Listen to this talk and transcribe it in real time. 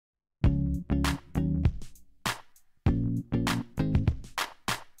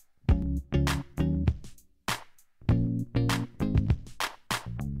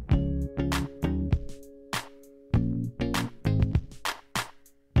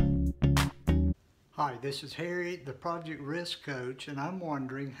Hi, this is Harry, the Project Risk Coach, and I'm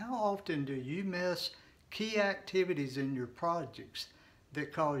wondering how often do you miss key activities in your projects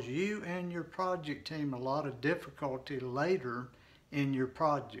that cause you and your project team a lot of difficulty later in your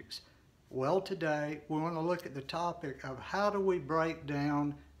projects? Well, today we want to look at the topic of how do we break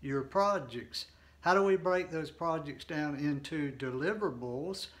down your projects? How do we break those projects down into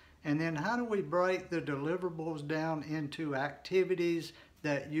deliverables? And then how do we break the deliverables down into activities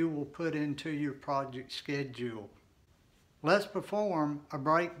that you will put into your project schedule? Let's perform a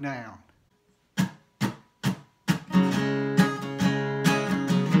breakdown.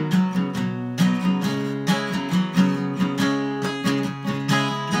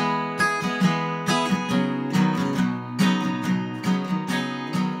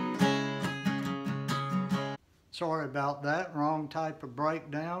 Sorry about that, wrong type of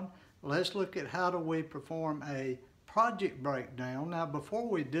breakdown. Let's look at how do we perform a project breakdown. Now before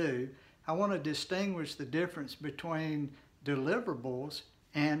we do, I want to distinguish the difference between deliverables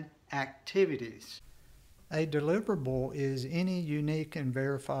and activities. A deliverable is any unique and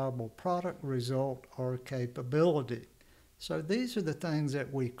verifiable product, result, or capability. So these are the things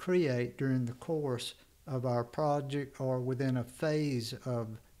that we create during the course of our project or within a phase of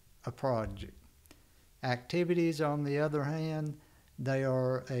a project. Activities, on the other hand, they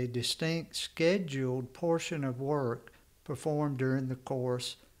are a distinct scheduled portion of work performed during the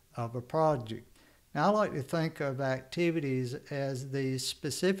course of a project. Now, I like to think of activities as the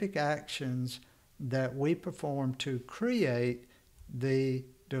specific actions that we perform to create the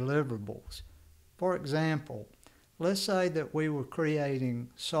deliverables. For example, let's say that we were creating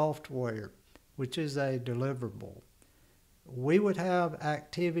software, which is a deliverable. We would have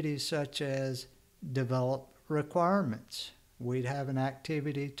activities such as develop requirements. We'd have an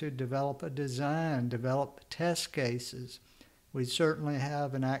activity to develop a design, develop test cases. We'd certainly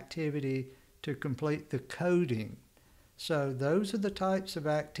have an activity to complete the coding. So those are the types of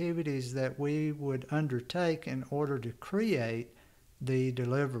activities that we would undertake in order to create the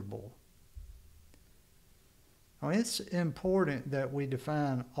deliverable. Now, it's important that we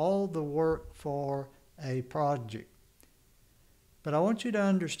define all the work for a project. But I want you to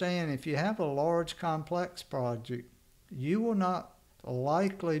understand, if you have a large complex project, you will not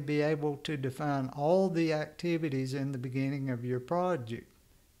likely be able to define all the activities in the beginning of your project.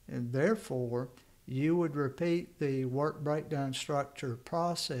 And therefore, you would repeat the work breakdown structure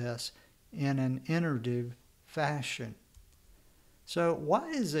process in an iterative fashion. So why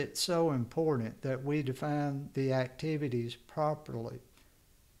is it so important that we define the activities properly?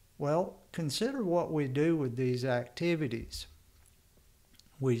 Well, consider what we do with these activities.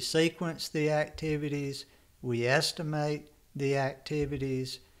 We sequence the activities, we estimate the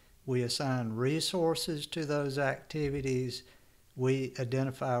activities, we assign resources to those activities, we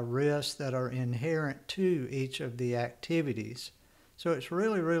identify risks that are inherent to each of the activities. So it's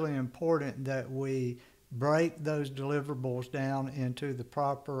really important that we break those deliverables down into the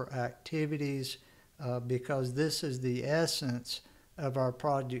proper activities because this is the essence of our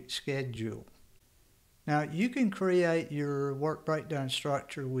project schedule. Now, you can create your work breakdown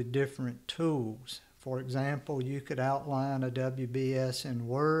structure with different tools. For example, you could outline a WBS in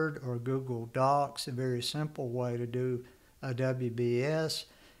Word or Google Docs, a very simple way to do a WBS.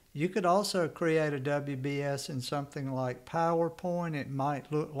 You could also create a WBS in something like PowerPoint. It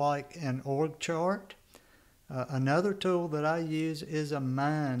might look like an org chart. Another tool that I use is a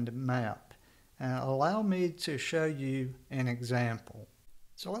mind map. Allow me to show you an example.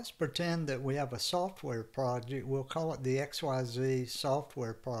 So let's pretend that we have a software project. We'll call it the XYZ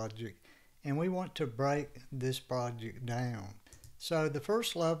software project, and we want to break this project down. So the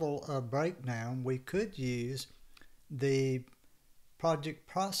first level of breakdown, we could use the project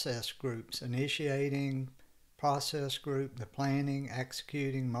process groups: initiating process group, the planning,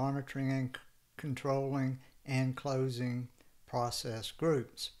 executing, monitoring, and controlling, and closing process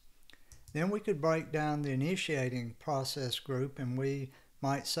groups. Then we could break down the initiating process group, and we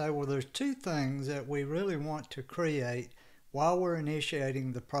might say, well, there's two things that we really want to create while we're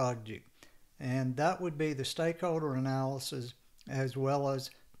initiating the project, and that would be the stakeholder analysis as well as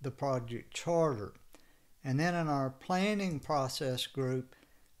the project charter. And then in our planning process group,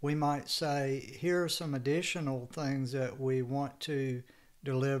 we might say, here are some additional things that we want to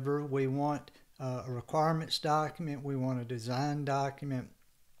deliver. We want a requirements document, we want a design document,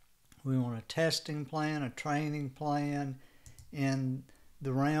 we want a testing plan, a training plan. In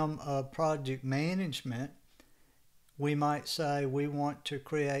the realm of project management, we might say we want to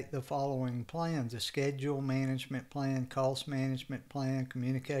create the following plans: a schedule management plan, cost management plan,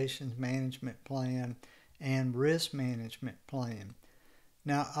 communications management plan, and risk management plan.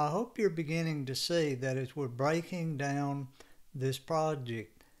 Now, I hope you're beginning to see that as we're breaking down this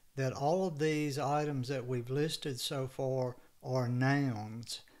project, that all of these items that we've listed so far are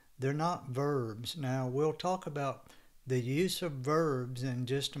nouns. They're not verbs. Now, we'll talk about the use of verbs in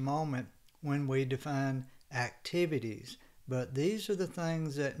just a moment when we define activities, but these are the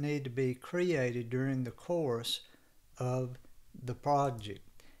things that need to be created during the course of the project.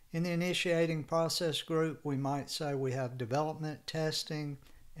 In the initiating process group, we might say we have development, testing,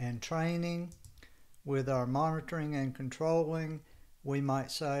 and training. With our monitoring and controlling, we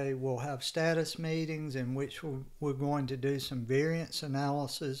might say we'll have status meetings in which we're going to do some variance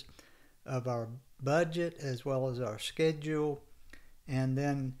analysis of our budget as well as our schedule. And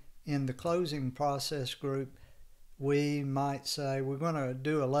then in the closing process group, we might say we're going to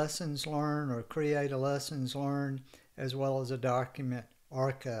do a lessons learned or create a lessons learned as well as a document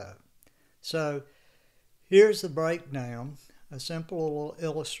archive. So here's the breakdown, a simple little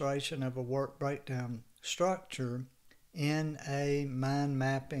illustration of a work breakdown structure in a mind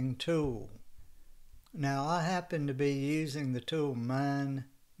mapping tool. Now, I happen to be using the tool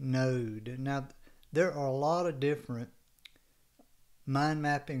MindNode. Now, there are a lot of different mind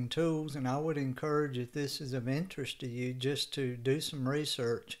mapping tools, and I would encourage, if this is of interest to you, just to do some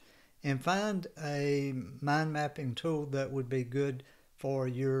research and find a mind mapping tool that would be good for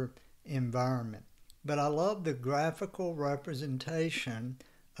your environment. But I love the graphical representation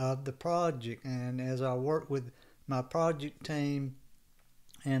of the project, and as I work with my project team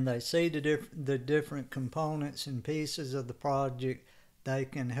and they see the different components and pieces of the project, they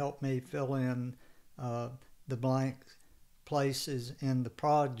can help me fill in the blank places in the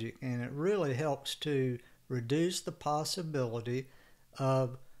project, and it really helps to reduce the possibility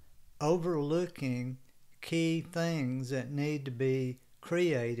of overlooking key things that need to be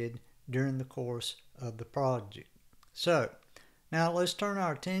created during the course of the project. So now let's turn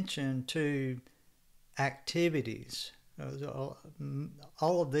our attention to activities.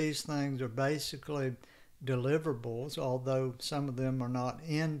 All of these things are basically deliverables, although some of them are not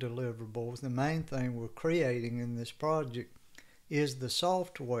in deliverables. The main thing we're creating in this project is the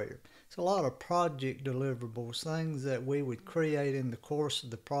software. It's a lot of project deliverables, things that we would create in the course of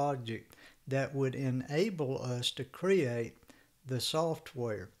the project that would enable us to create the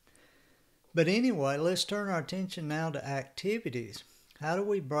software. But anyway, let's turn our attention now to activities. How do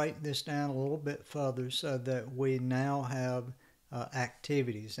we break this down a little bit further so that we now have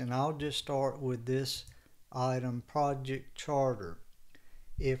activities? And I'll just start with this item, project charter.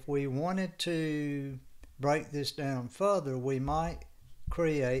 If we wanted to break this down further, we might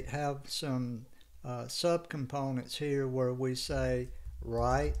have some subcomponents here where we say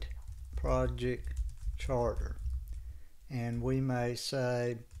write project charter, and we may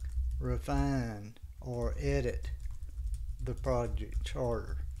say refine or edit the project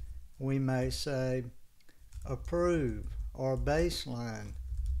charter. We may say approve or baseline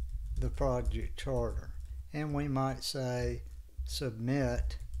the project charter, and we might say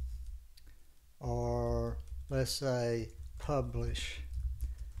submit, or let's say publish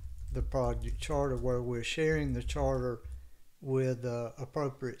the project charter, where we're sharing the charter with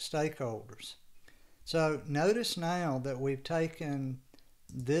appropriate stakeholders. So notice now that we've taken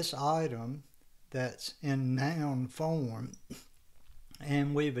this item that's in noun form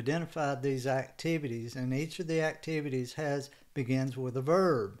and we've identified these activities, and each of the activities begins with a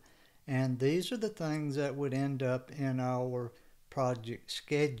verb, and these are the things that would end up in our project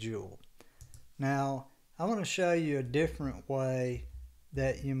schedule. Now I want to show you a different way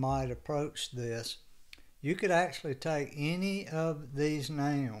that you might approach this. You could actually take any of these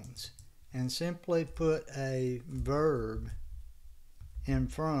nouns and simply put a verb in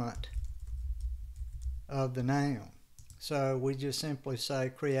front of the noun. So we just simply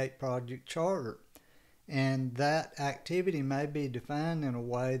say create project charter, and that activity may be defined in a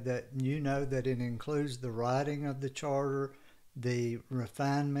way that you know that it includes the writing of the charter, the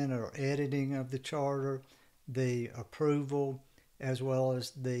refinement or editing of the charter, the approval, as well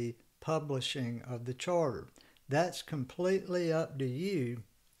as the publishing of the charter. That's completely up to you,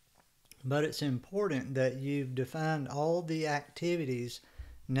 but it's important that you've defined all the activities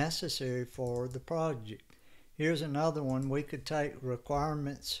necessary for the project. Here's another one. We could take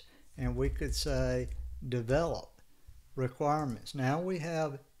requirements and we could say develop requirements. Now we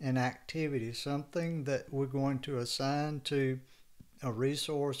have an activity, something that we're going to assign to a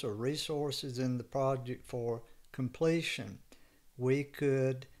resource or resources in the project for completion. We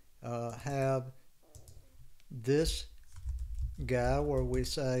could have this guy where we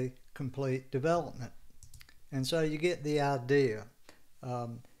say complete development. And so you get the idea.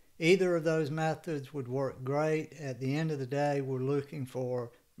 Either of those methods would work great. At the end of the day, we're looking for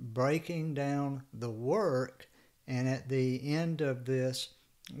breaking down the work, and at the end of this,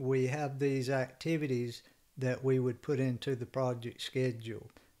 we have these activities that we would put into the project schedule.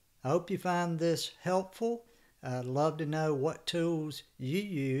 I hope you find this helpful. I'd love to know what tools you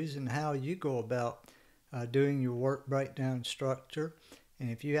use and how you go about doing your work breakdown structure. And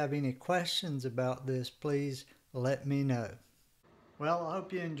if you have any questions about this, please let me know. Well, I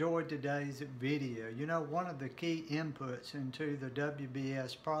hope you enjoyed today's video. You know, one of the key inputs into the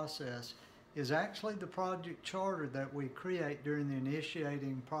WBS process is actually the project charter that we create during the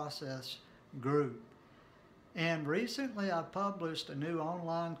initiating process group. And recently I published a new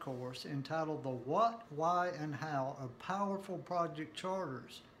online course entitled The What, Why, and How of Powerful Project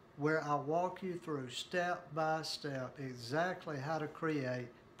Charters, where I walk you through step by step exactly how to create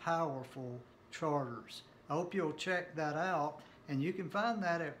powerful charters. I hope you'll check that out, and you can find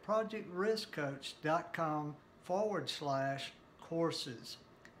that at projectriskcoach.com/courses.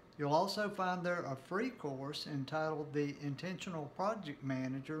 You'll also find there a free course entitled The Intentional Project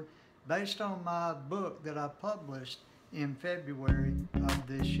Manager, based on my book that I published in February of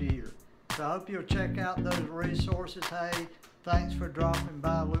this year. So I hope you'll check out those resources. Hey, thanks for dropping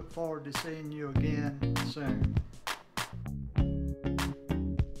by. Look forward to seeing you again soon.